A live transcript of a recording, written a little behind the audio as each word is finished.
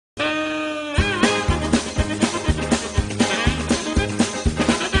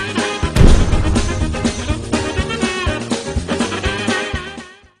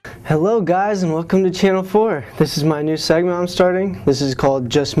Hello guys, and welcome to Channel 4. This is my new segment I'm starting. This is called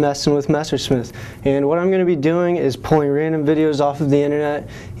Just Messin with Messersmith. And what I'm going to be doing is pulling random videos off of the internet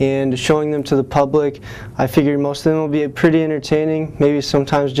and showing them to the public. I figure most of them will be pretty entertaining, maybe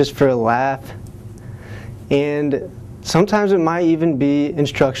sometimes just for a laugh. And sometimes it might even be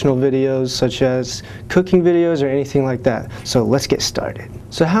instructional videos such as cooking videos or anything like that. So let's get started.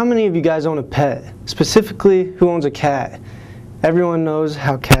 So how many of you guys own a pet? Specifically, who owns a cat? Everyone knows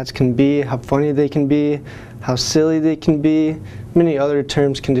how cats can be, how funny they can be, how silly they can be. Many other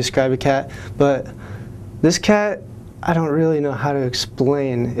terms can describe a cat, but this cat, I don't really know how to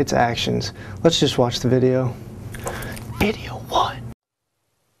explain its actions. Let's just watch the video. Video 1.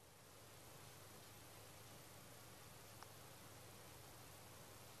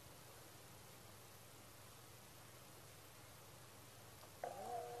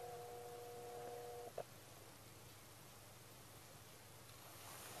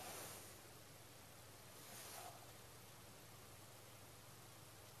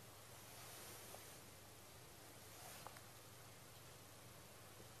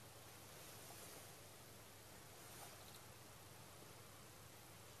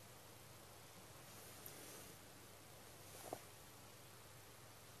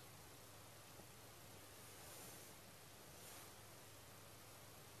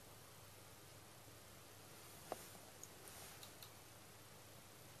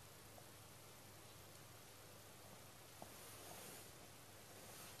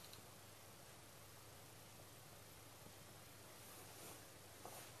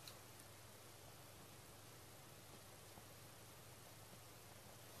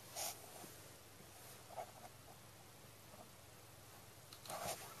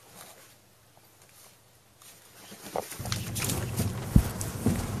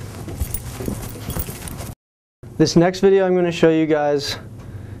 This next video I'm going to show you guys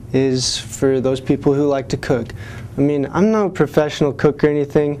is for those people who like to cook. I mean, I'm no professional cook or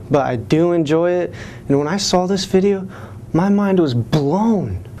anything, but I do enjoy it. And when I saw this video, my mind was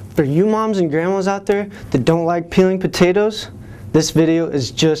blown. For you moms and grandmas out there that don't like peeling potatoes, this video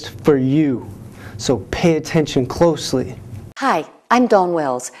is just for you. So pay attention closely. Hi, I'm Dawn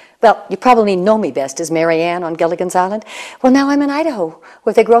Wells. Well, you probably know me best as Mary Ann on Gilligan's Island. Well, now I'm in Idaho,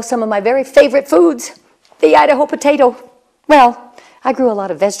 where they grow some of my very favorite foods. The Idaho potato. Well, I grew a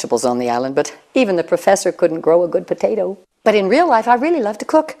lot of vegetables on the island, but even the professor couldn't grow a good potato. But in real life, I really love to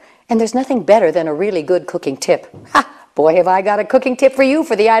cook, and there's nothing better than a really good cooking tip. Ha! Boy, have I got a cooking tip for you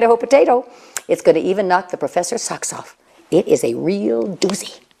for the Idaho potato. It's going to even knock the professor's socks off. It is a real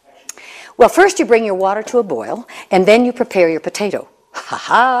doozy. Well, first you bring your water to a boil, and then you prepare your potato. Ha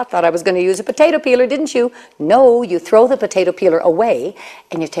ha, thought I was going to use a potato peeler, didn't you? No, you throw the potato peeler away,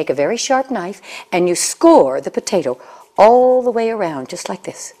 and you take a very sharp knife, and you score the potato all the way around, just like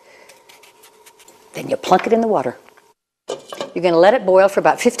this. Then you plunk it in the water. You're going to let it boil for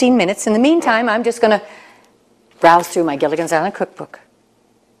about 15 minutes. In the meantime, I'm just going to browse through my Gilligan's Island cookbook.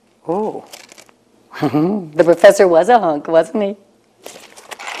 Oh, the professor was a hunk, wasn't he?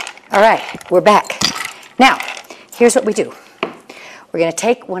 All right, we're back. Now, here's what we do. We're going to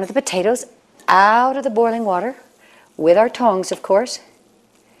take one of the potatoes out of the boiling water, with our tongs, of course,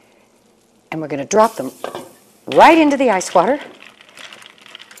 and we're going to drop them right into the ice water,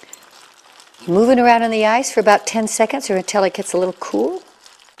 moving around in the ice for about 10 seconds or until it gets a little cool.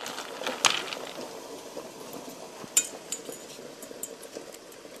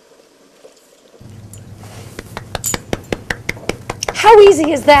 How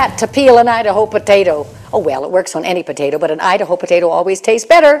easy is that to peel an Idaho potato? Oh well, it works on any potato, but an Idaho potato always tastes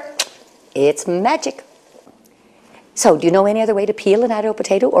better. It's magic. So, do you know any other way to peel an Idaho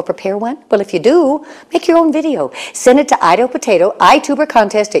potato or prepare one? Well, if you do, make your own video. Send it to Idaho Potato iTuber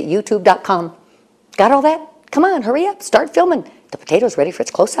Contest at youtube.com. Got all that? Come on, hurry up, start filming. The potato's ready for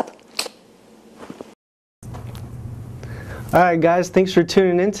its close-up. Alright guys, thanks for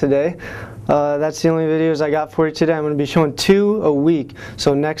tuning in today. That's the only videos I got for you today. I'm going to be showing 2 a week.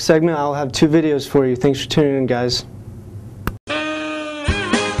 So next segment I'll have 2 videos for you. Thanks for tuning in, guys.